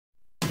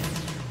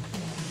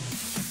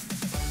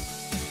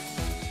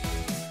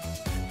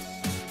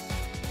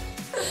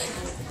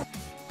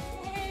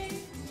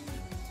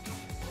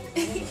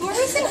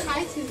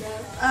apply to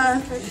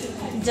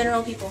though?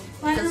 General people.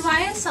 Why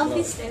a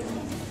selfie stick?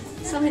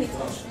 So many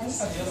questions.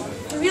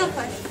 The real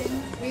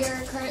question. We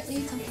are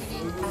currently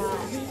competing at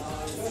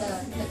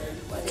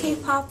the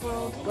K-pop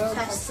World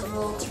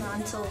Festival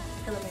Toronto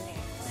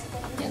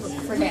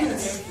Preliminaries. for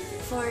dance.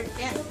 For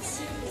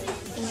dance.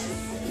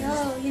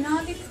 Yo, you know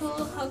it'd be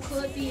cool? How cool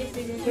it'd be if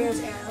we did Here's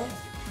Arrow.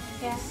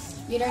 Yeah.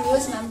 Meet our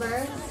newest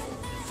member.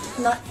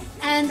 Not.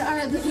 And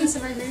the face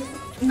of our group.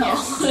 No.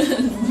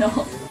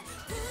 No.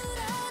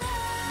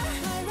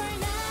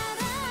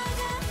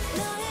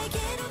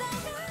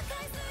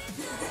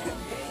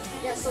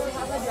 Yeah, so we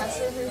have a dress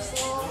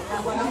rehearsal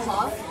at 1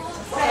 o'clock.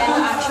 And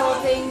the actual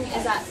thing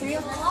is at 3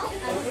 o'clock.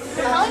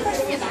 How many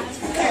person get back to?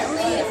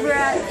 Currently,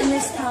 we're in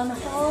this town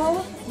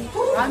hall.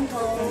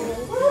 Toronto.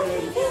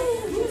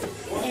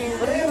 And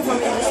what are we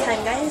performing this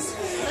time, guys?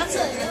 That's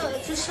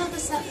it. Just show the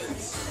set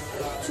list.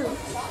 True.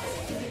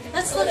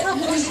 Let's look how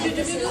bullshit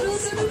this is.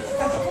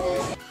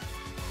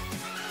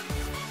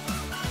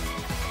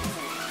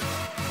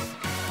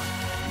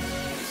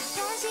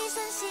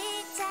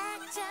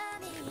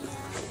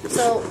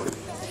 So,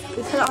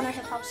 we put on our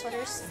hip-hop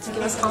sweaters to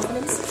give us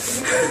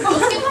confidence.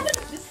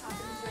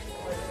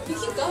 You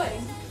keep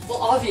going.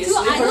 Well, obviously. Do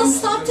idols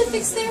stop to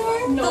fix their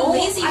hair? No, The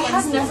lazy I ones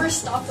have do. never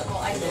stopped at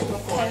all. I did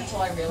before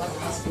until I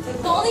realized.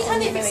 The only time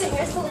they fix their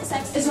hair is to look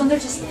sexy. Is when they're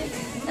just like,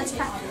 Let's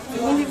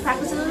practice. When we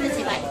practice a little bit,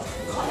 say bye.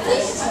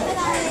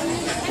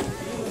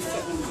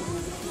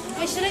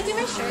 Wait, should I do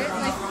my shirt?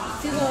 Like,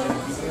 do the...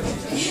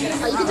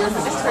 Oh, you can do it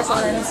for this first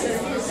one.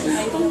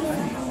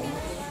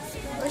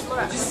 Where's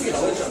Laura?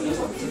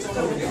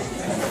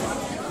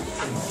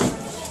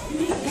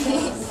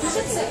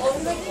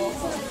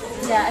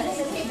 Yeah, I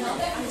think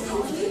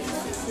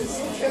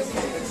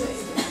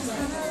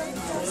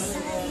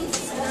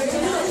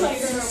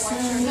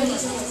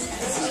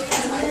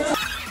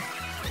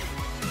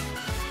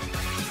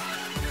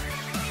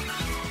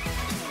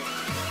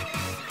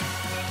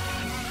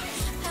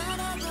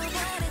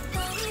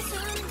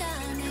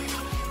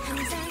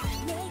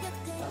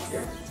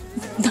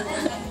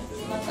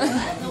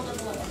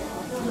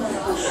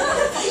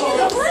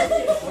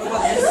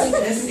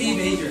This is E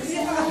major.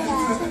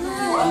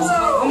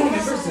 How many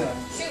members?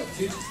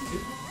 Two.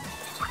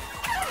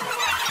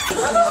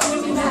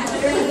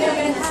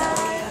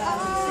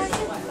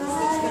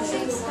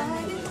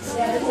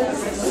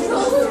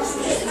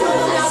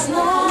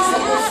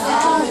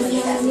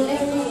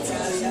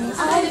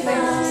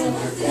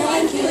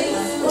 Thank you.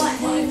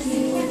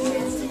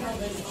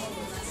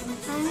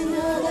 I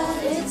know that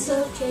it's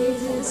okay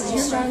to stay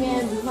strong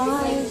and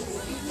alive.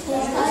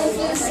 Life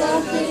is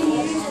something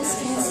you just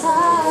can't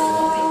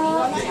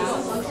stop.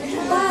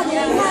 But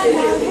it might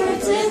not hurt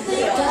to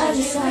think that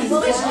you're something.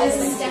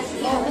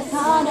 Every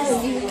thought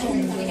of you can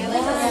be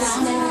less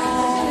now.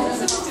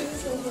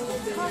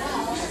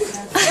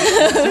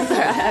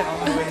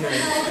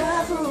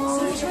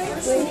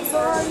 Wait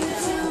for you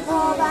to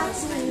call back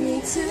to me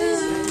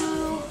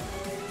too.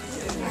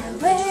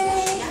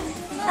 Wait,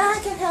 I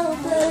can't help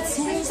but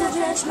tears that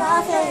drench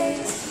my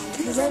face.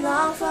 Cause I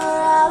long for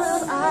all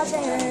of our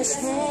cherished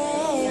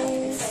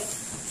days.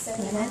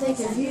 When I think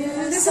of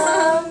you,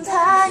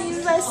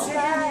 sometimes I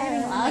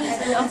smile.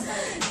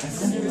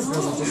 This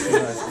girls are just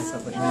realized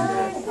except like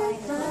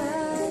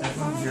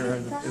everyone here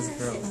is a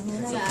girl.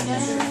 Except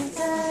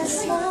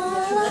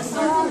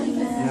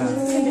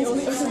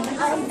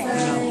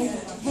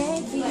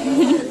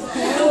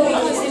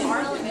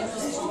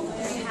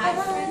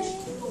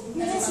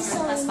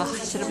Oh,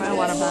 I should have brought a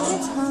water bottle.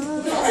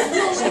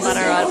 Should have brought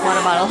a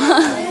water bottle.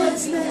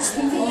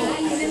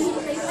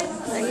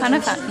 Kind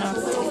of fun, no.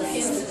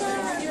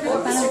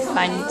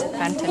 Kind of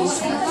Fanta.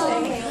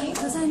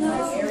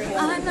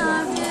 I'm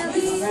not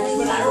really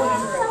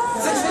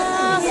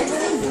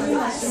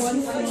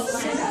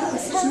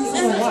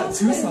what?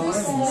 2 songs?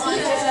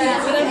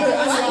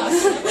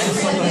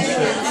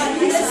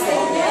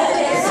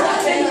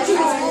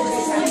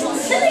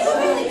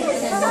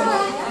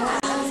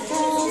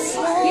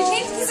 You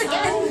changed this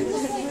again?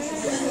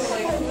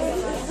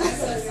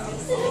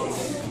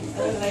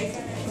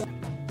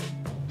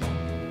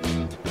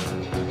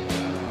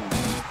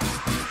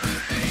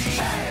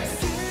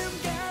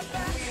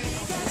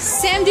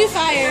 Sam, do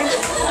fire.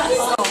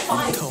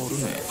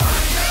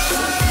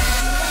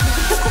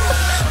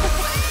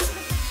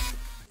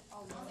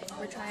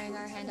 we're trying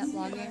our hand at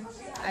vlogging.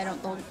 I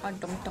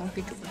don't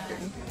be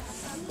doing.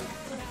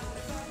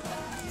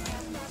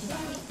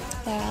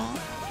 Yeah.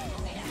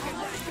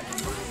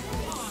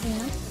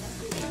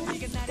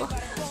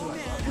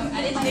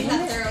 I didn't think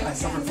that through. I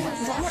suffer from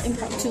It's a lot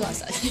impromptu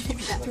last night.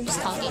 We're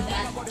just talking.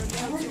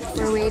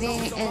 We're waiting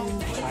in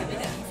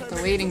the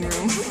waiting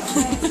room.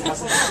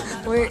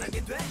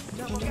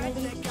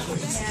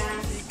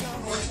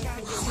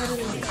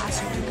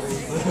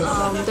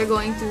 They're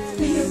going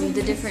through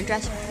the different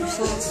dress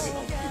rehearsals.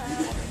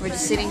 We're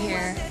just sitting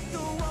here.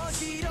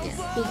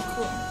 Yeah. Being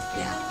cool.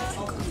 Yeah.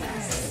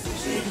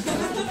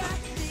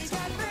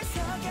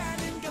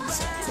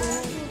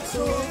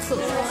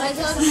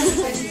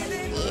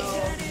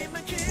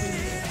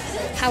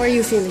 How are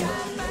you feeling?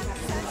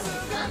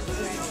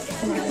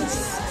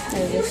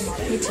 nervous.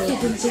 Me too.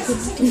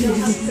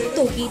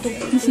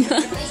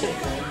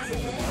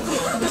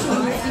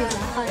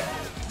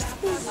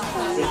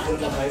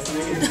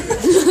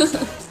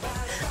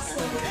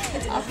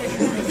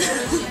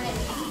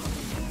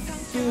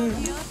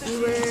 We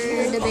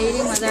were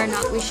debating whether or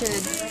not we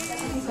should.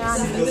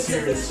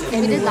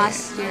 We did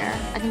last year.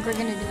 I think we're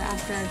gonna do it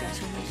after our dress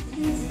rehearsal.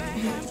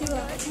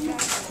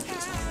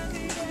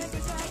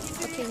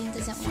 Kayleen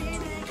doesn't want to.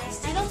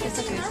 I don't think It's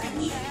okay.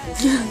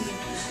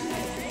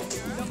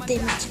 They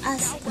match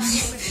us.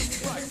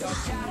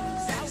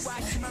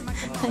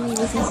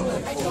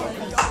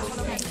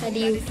 How do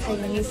you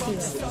feel?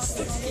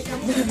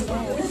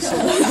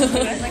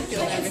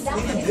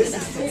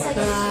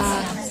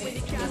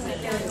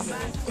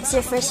 It's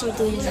your first year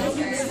doing it.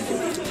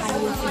 How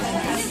do you feel?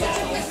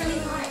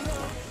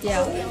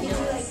 Yeah.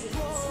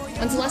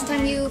 When's the last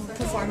time you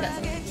performed at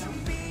something?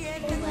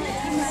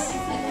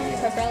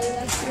 Prep rally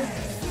last year?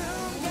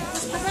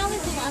 I'm probably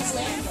the last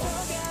land.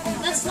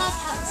 That's not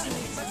how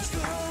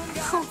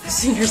it's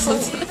Senior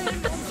songs.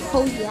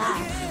 Oh yeah.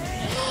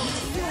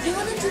 You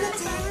want to do the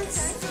dance?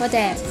 What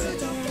dance?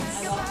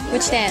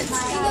 Which dance? You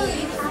know,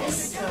 you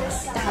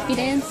have The happy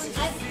dance?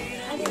 I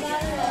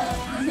got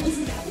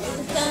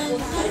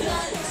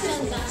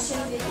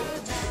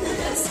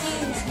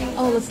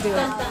Oh, let's do it.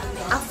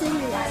 I'll film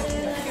you that.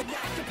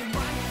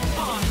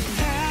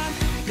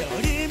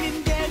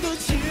 여름인데도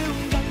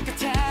추운 것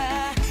같아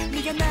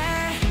네가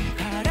날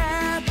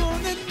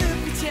바라보는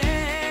눈빛에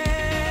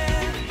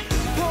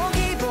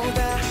보기보다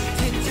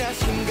진짜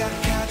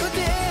심각하거든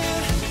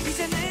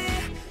이제는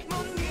못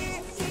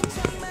믿긴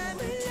정말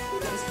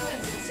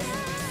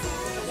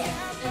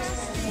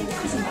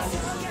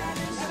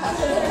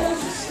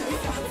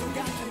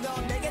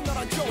내게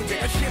널어줘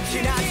내가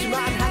쉽진 않지만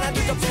하나도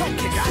더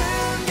평해가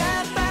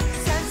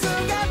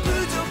산소가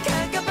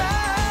부족할까봐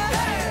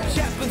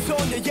예쁜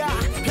소녀야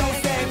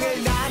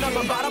평생을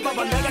나눠만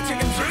바라봐봐 내가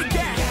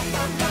책임질게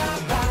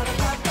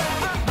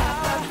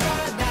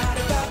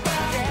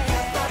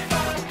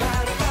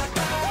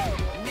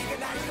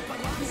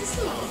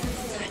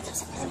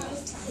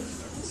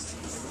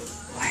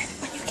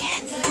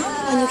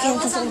When you can,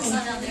 cause something.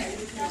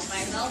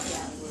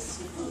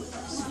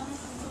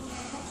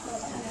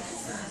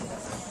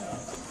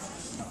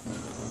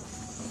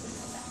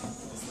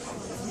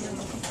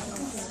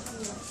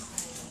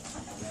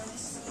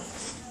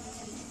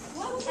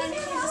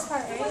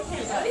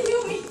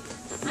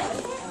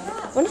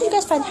 When did you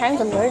guys find time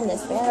to learn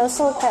this, man? I was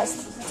so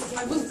impressed.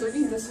 I was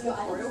learning this whole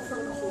choreo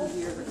for a whole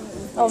year.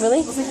 Oh, really?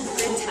 It was like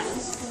grade 10.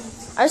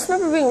 I just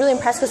remember being really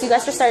impressed because you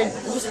guys just started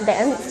just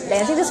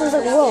dancing. This was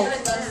like, whoa.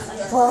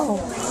 Whoa.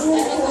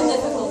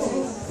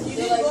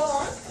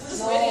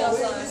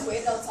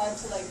 Waiting outside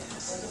for like an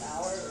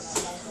hour.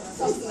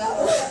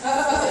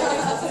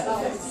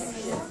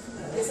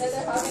 They said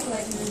they're having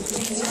like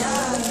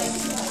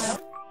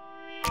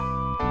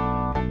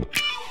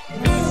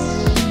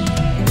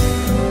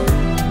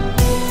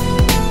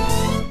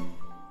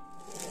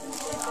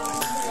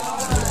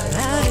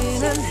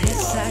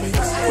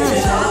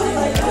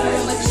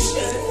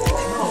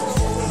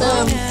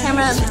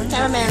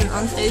cameraman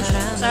on stage.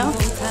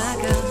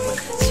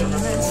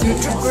 So you're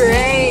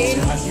great.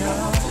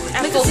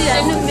 Make a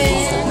CF.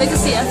 Make a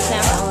CF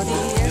now.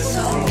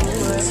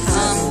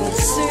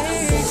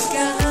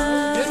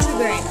 You're too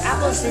great.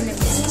 Apple cinnamon.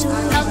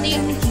 Healthy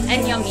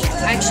and yummy.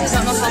 I actually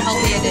don't know how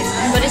healthy it is,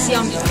 but it's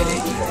yummy.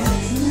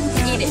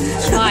 Eat it.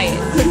 Try it.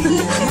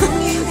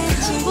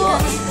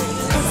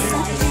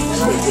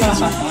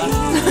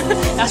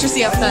 That's your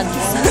CF done.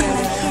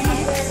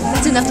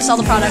 That's enough to sell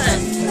the product.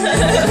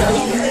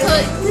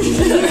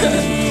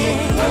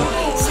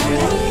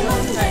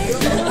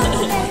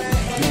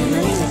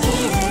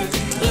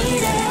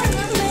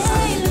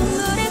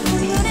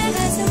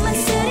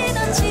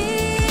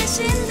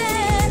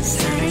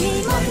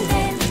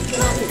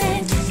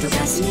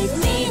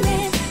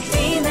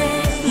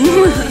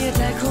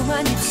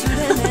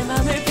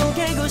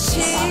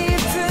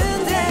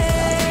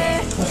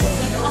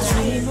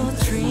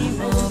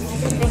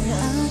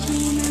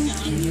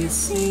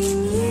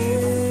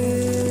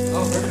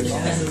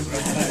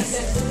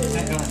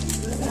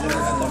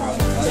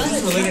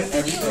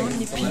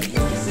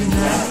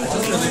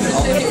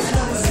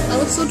 I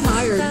look so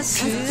tired.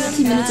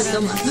 15 minutes of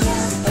film left.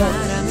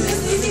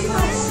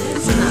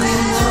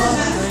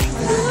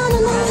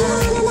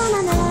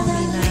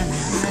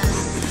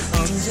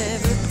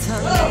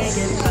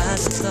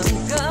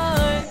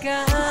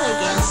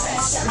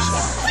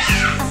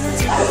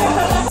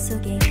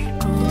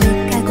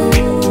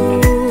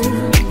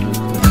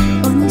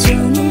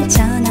 온종일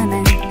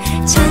전화만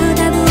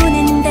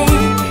쳐다보는데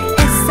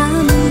애써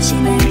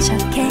무심한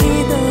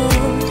척해도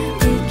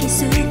들킬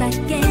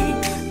수밖에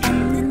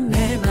없는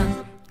내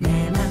맘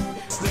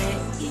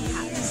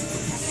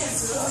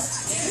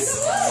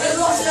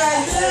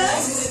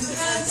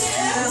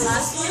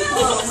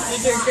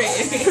You're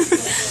great.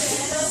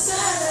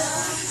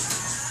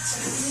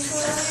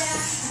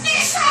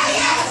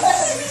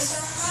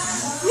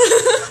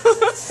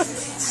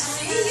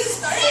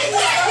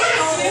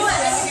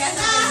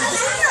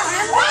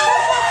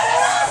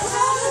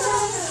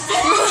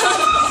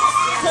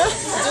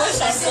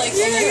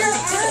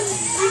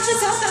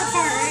 reaches out that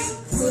far, right?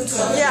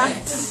 Yeah.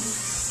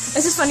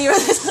 It's just funny with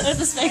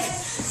this fake.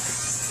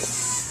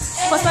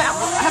 Plus, I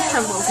have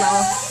trembles now.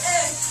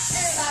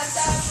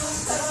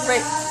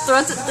 Right, throw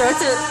it to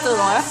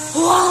Laura.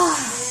 Wow!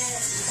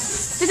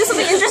 They do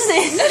something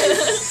interesting.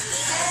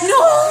 No!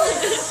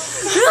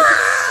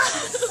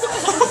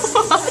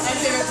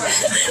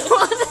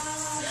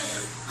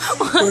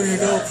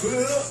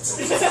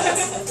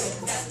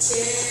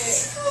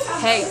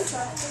 Hey,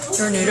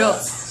 tornado.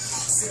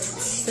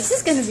 This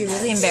is gonna be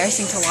really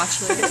embarrassing to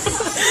watch later.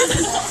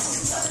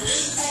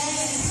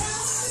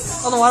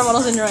 Oh, the water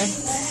bottle's in your eye.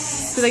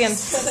 Do it again.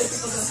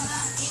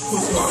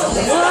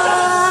 What?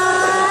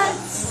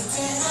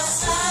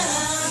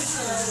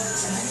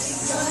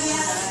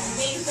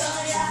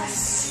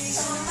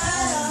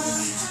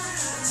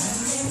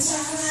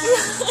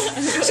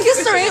 She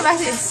keeps throwing it back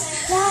to you.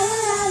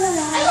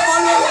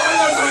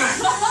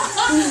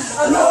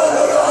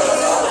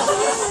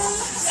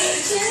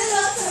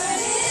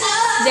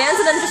 Dance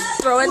and then just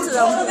throw it to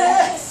them.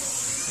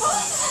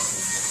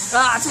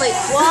 Ah, too late.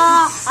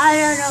 Wow,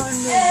 I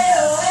don't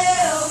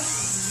know.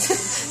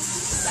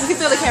 You can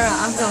throw the camera.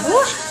 I'm going.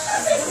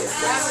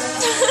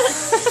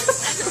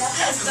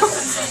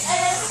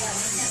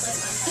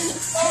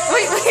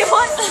 Wait,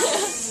 what?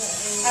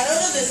 I don't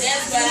know the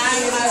dance, but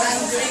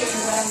I'm doing it.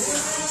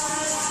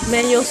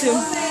 Man, you'll soon.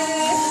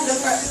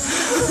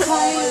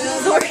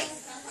 Sorry.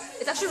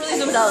 It's actually really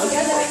zoomed out.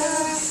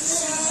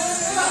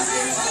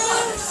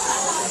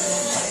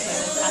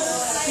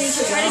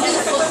 Try to do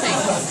the full thing.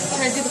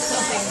 Try to do the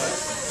full thing.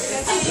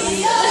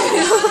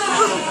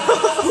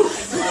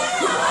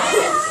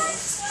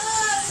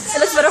 It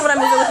looks better when I'm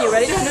moving with you.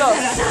 Ready? Go.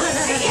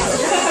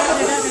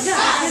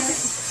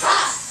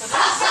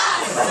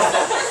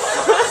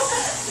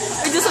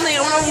 We do something. I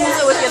want to move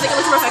it with you. I think it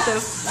looks more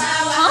effective.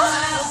 Huh?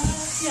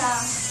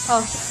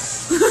 Oh.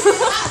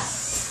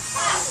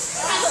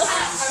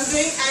 I'm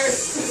doing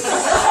Irish.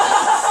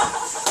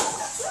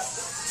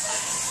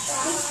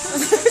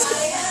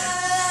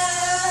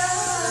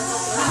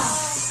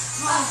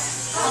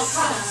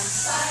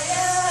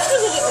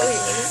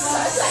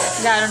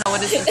 Yeah, I don't know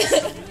what it is.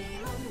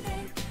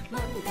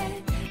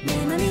 내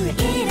맘이 왜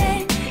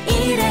이래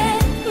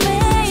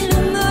매일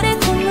눈물에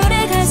콧물에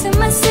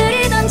가슴만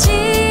쓰리던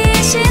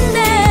짓인데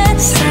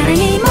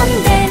사랑이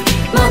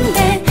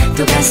뭔데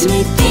또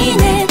가슴이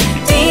뛰네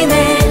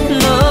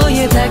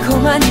너의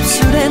달콤한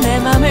입술에 내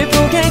맘을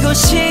포개고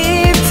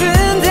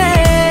싶은데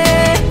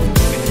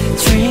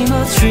Dream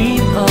of you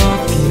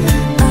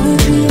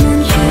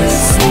dream은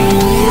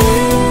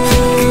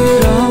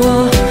부끄러워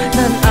난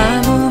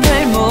아무 말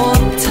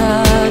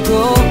못하고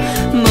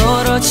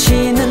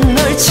멀어지는 널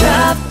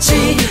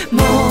잡지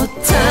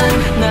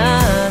못한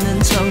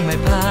나는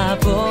정말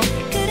바보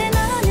그래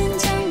너는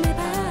정말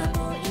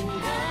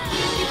바보인가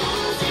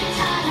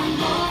이곳을처럼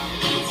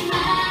보이지만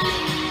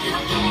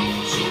그렇게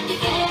쉽게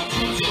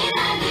깨지진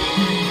않는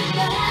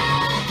거야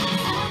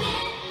세상에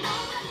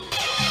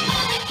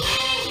너만의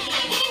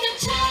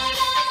인형처럼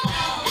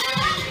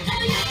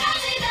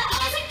여기까지 다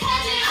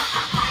어색하지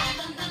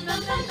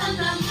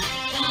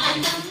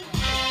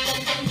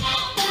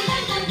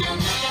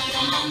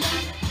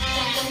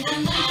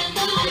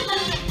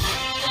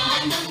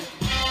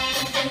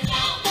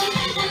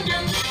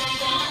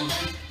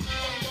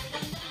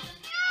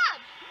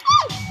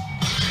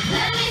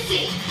Let me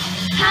see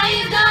how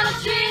you gonna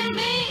treat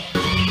me.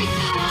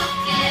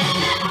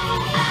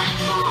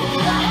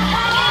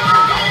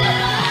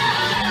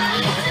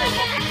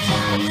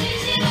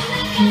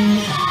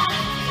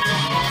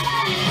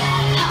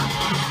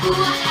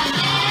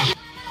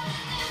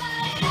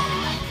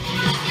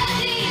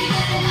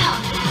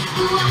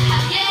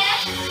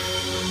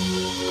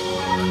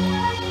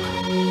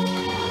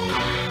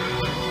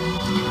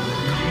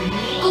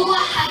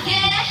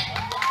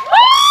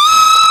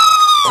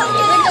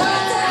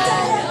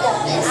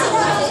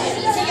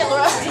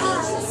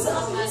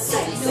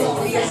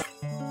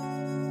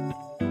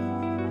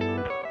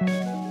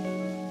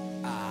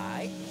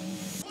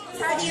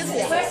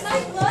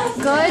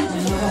 Good.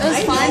 It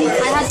was fun.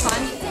 I had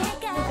fun.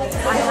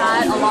 I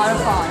had a lot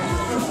of fun.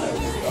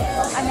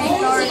 I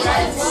made no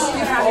regrets.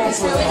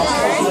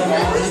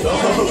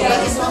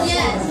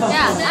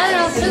 Yeah, I don't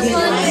know. It was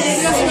fun.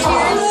 We got some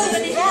cheers.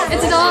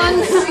 It's gone.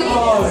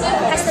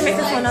 Pass the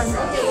microphone on.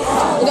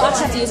 You don't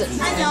actually have to use it.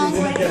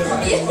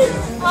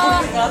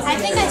 I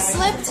think I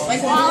slipped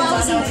while I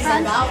was in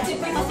front.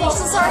 My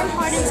faces are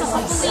important, so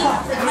hopefully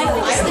my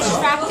face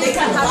distracted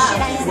from how shit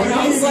I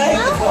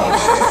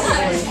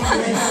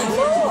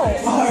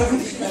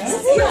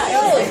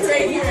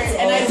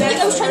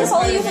I was trying to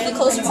follow you from the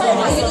closer side,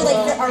 and you did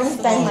like your arms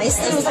bend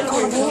nicely. It was like,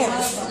 oh damn.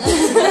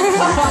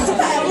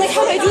 I'm like,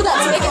 how do I do that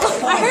to make it?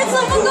 I heard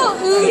someone go,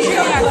 ooh,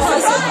 yeah,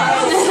 closer.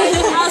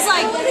 I was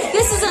like,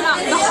 this isn't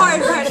the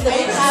hard part of the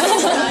video.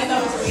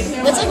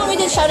 That's like when we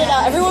did Shout It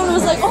Out. Everyone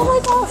was like, oh my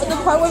god. But the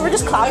part where we're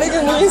just clapping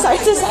and moving side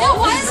to side. Yeah,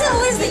 why is it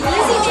always the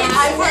easy dance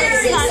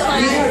parts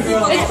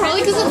that It's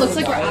probably because it looks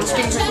like we're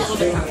asking for people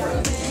to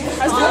cover.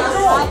 I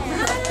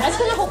was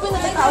kind of hoping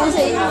that like How was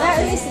it?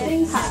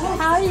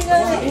 How are you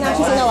going to not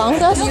sing along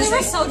with us? No, they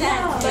were so dead.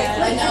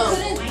 I know.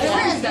 They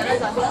weren't as bad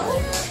as I thought.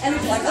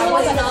 Like, I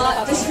was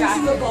not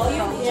distracted.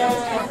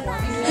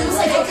 It was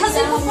like because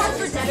they performed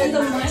for dead.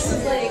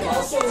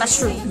 That's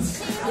true.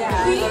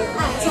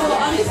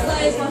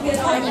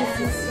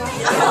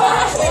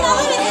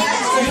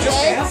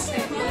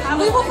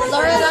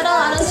 Laura got a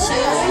lot of shoes.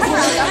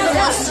 Got the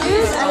most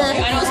shoes, and then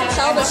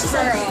Michelle, but she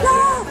said,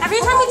 Every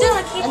time we do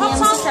like and K-pop then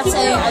songs, she kept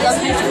saying, I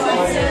love you too.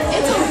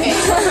 It's okay.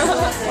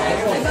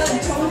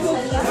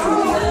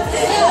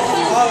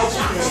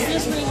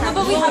 no,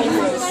 but we have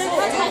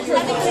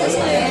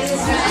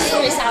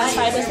Are you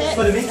satisfied with it?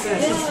 But it makes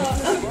sense. It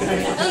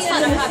was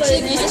fun. I'm happy. She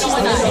agrees that she's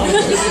not.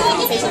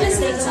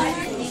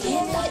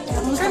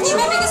 For me,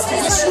 my biggest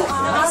thing is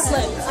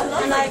slip.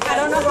 And like, I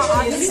don't know how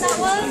obvious that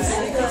was.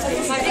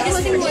 My biggest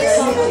thing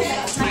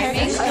was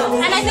timing.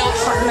 And I think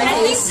timing for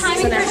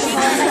me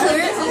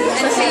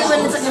Especially when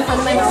it's in front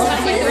of my mouth.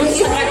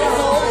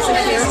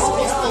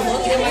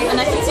 And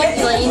I think like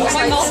Elaine is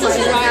like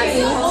looking at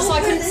me. Also, I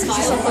couldn't She's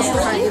smile. so close to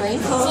her Elaine.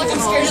 So like I'm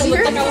scared to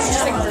look like I was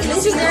just like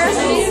Didn't you there?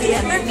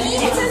 for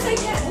me,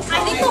 I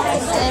think the whole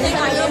And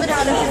I know that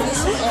how to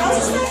introduce you.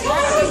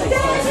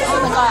 Oh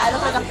my god, I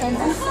look like a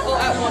panda. well,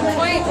 at one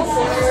point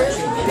before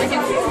like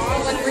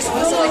when we're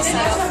supposed to like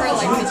sign up for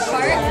like this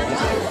part,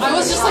 I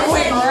was just like,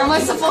 wait, where am I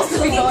supposed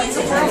to be going?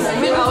 So for a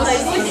moment, I was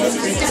like,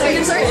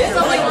 disoriented. So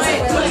I'm like,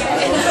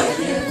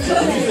 wait.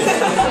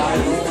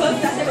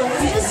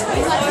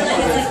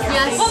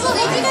 yes. Well,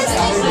 if you guys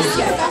take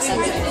your best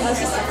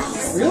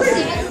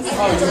Really?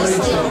 Oh,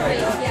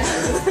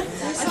 you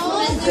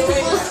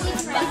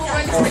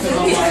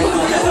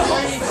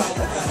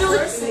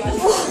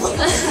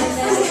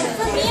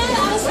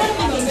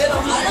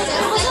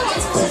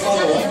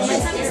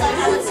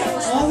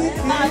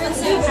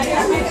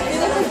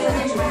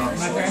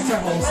My parents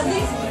are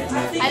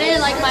homeschooled. I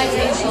didn't like my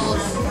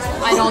facials.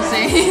 I don't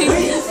think.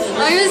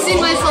 I haven't seen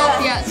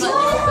myself yet,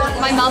 but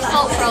my mouth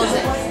felt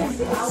frozen.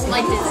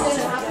 Like this.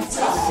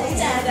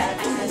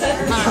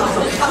 I don't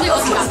know. It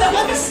was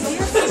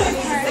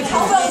The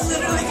cowbell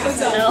literally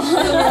comes out.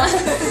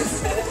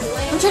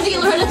 I'm trying to get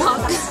her to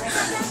talk.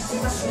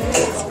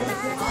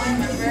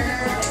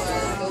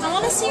 I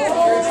want to see your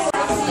hair.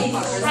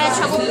 I had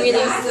trouble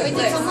breathing.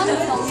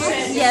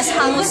 Yes,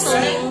 Han was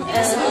filming.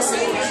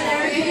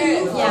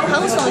 Yeah,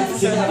 Han was filming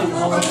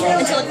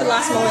until like the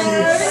last moment.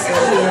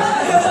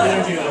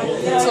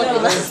 Until like we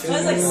left.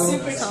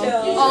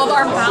 Oh,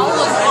 our mouth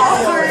was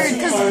awkward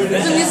because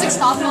the music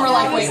stopped and we're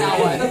like, wait, now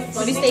what?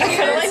 Did we stay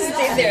here? I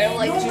stayed there. I'm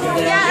like,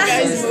 Yeah.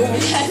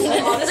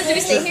 Like, did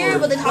we stay here?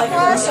 Will they talk to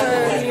us? Or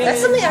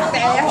that's something that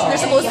they're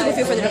supposed to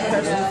feel for the different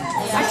person.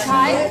 I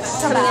tried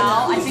to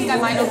bow. I think I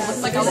might have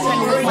looked like I was trying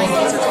to lift my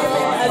knees or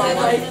something.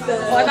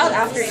 What about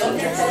after you?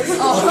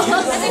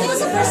 I think it was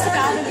the first to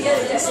bow.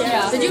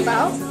 Yeah. Did you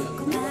bow?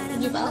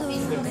 Did you bow?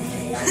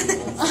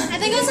 I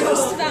think it was the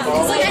first to bow.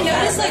 Because like I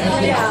noticed like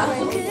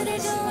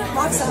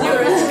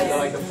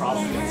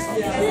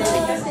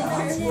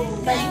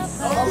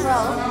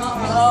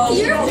Overall,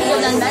 you could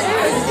have done better.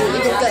 Or you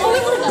did good. we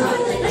would have done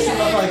it.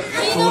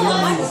 You know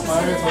what?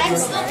 I'm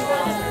still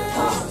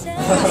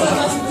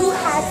who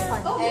had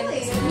fun? Oh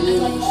really? Me.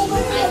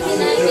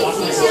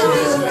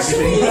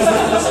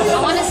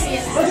 I want to see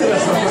it.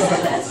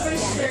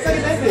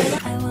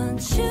 I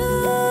want you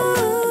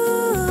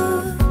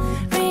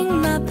ring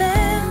my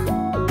bell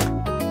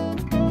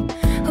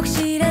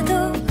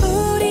혹시라도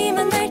우리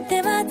만날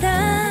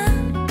때마다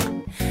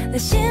내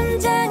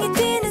심장이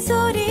뛰는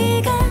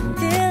소리가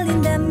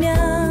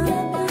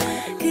들린다면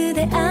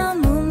그대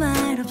아무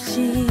말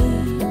없이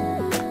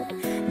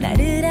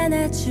나를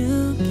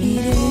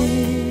안아주기를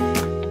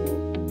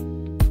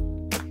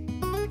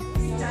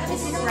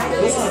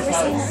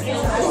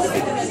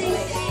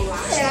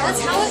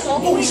That's how it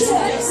always is.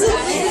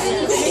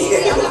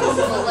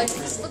 Like,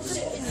 this looks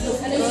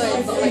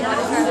good, but like,